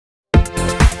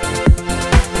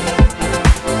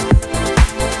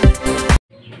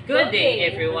Good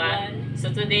day, everyone. So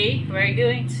today we're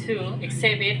going to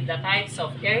exhibit the types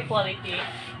of air quality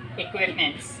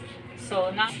equipments.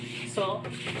 So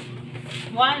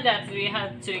one that we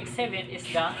have to exhibit is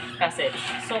the cassettes.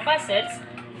 So cassettes,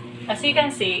 as you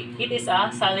can see, it is a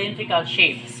cylindrical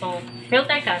shape. So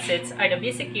filter cassettes are the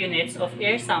basic units of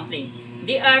air sampling.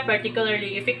 They are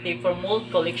particularly effective for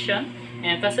mold collection,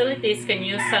 and facilities can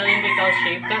use cylindrical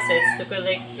shaped cassettes to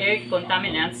collect air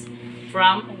contaminants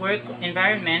from work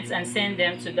environments and send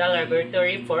them to the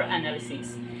laboratory for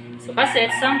analysis. So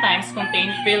cassettes sometimes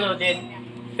contain preloaded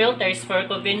filters for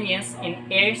convenience in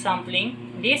air sampling.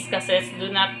 These cassettes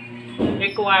do not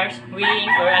require weighing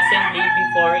or assembly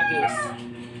before use.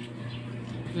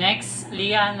 Next,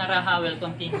 Leah Naraha will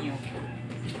continue.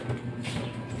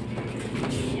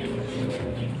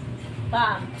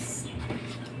 Pumps.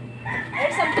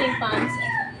 Air sampling pumps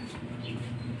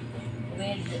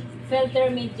with filter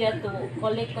media to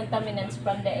collect contaminants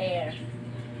from the air.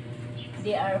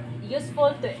 They are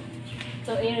useful to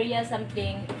area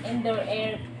sampling, indoor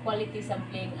air quality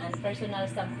sampling, and personal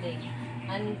sampling.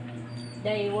 And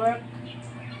they work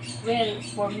well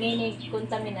for many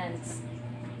contaminants,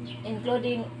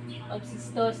 including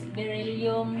asbestos,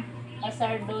 beryllium,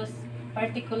 hazardous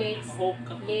particulates,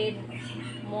 lead,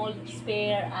 mold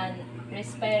spare, and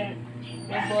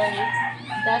respirable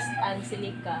dust and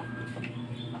silica.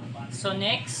 So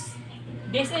next,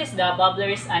 this is the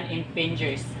bubblers and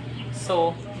impingers.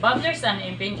 So bubblers and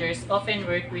impingers often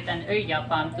work with an area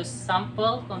pump to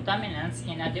sample contaminants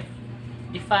in a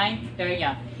defined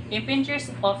area.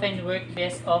 Impingers often work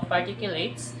best off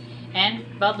particulates, and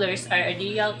bubblers are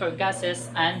ideal for gases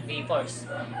and vapors.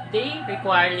 They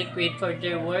require liquid for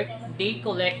their work. They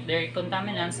collect their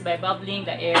contaminants by bubbling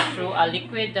the air through a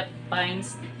liquid that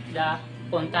binds the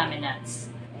contaminants.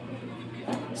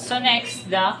 So next,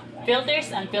 the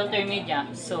filters and filter media.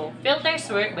 So filters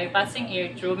work by passing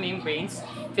air through membranes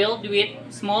filled with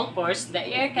small pores. The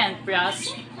air can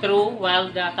pass through while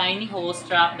the tiny holes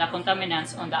trap the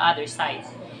contaminants on the other side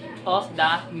of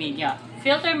the media.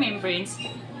 Filter membranes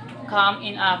come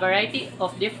in a variety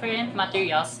of different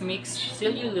materials: mixed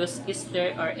cellulose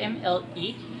ester or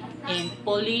MLE, and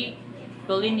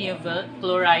polyvinyl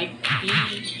chloride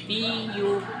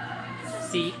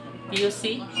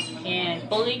PUC, and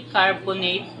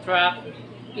polycarbonate trap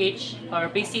H or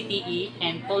PCTE,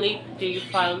 and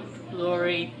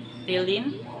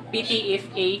polytrifluoroethylene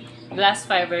PTFA, glass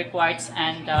fiber quartz,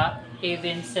 and the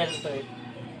even sulfur.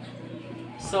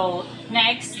 So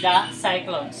next, the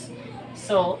cyclones.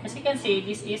 So as you can see,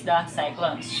 this is the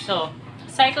cyclones. So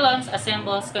cyclones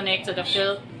assembles connect to the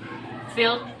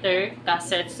filter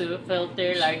cassettes to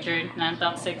filter larger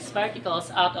non-toxic particles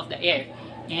out of the air,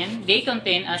 and they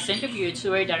contain a centrifuge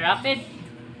where the rapid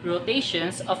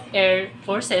rotations of air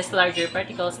forces larger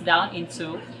particles down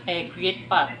into a great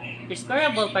pot.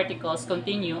 Respirable particles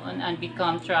continue on and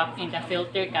become trapped in the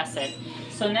filter cassette.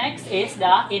 So next is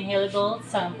the inhalable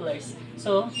samplers.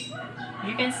 So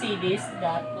you can see this,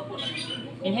 that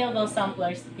inhalable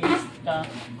samplers is the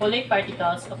collect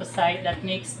particles of a site that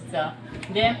makes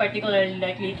them particularly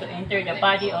likely to enter the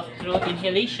body of through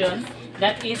inhalation.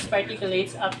 That is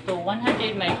particulates up to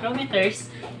 100 micrometers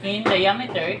in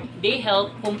diameter. They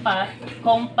help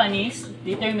companies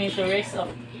determine the risk of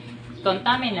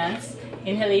contaminants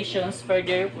inhalations for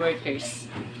their workers.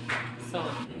 So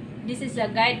This is a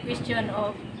guide question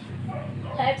of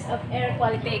types of air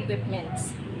quality equipments.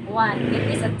 1.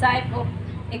 It is a type of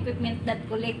equipment that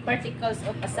collect particles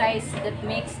of a size that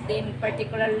makes them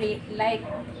particularly like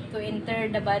to enter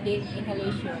the body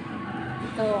inhalation.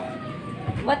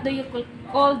 2. What do you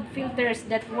call filters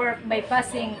that work by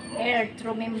passing air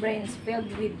through membranes filled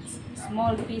with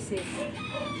small pieces?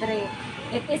 3.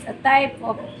 It is a type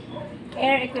of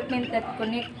air equipment that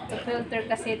connect to filter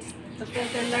cassettes to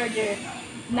filter larger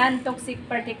non-toxic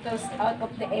particles out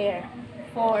of the air.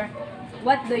 4.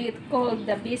 What do you call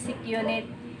the basic units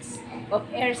of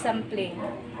air sampling?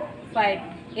 5.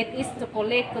 It is to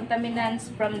collect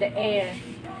contaminants from the air.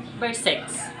 Number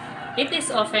 6. It is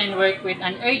often worked with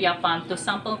an area pump to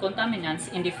sample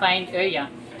contaminants in defined area.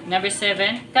 Number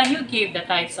 7. Can you give the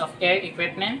types of air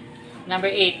equipment? Number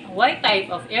 8. Why type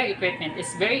of air equipment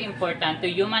is very important to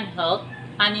human health,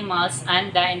 animals,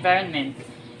 and the environment?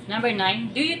 Number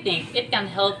 9. Do you think it can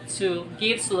help to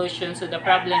give solutions to the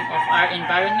problem of our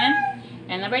environment?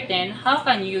 And number 10. How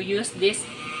can you use this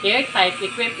air type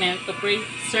equipment to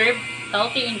preserve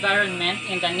healthy environment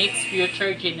in the next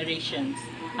future generations?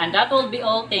 And that will be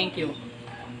all. Thank you.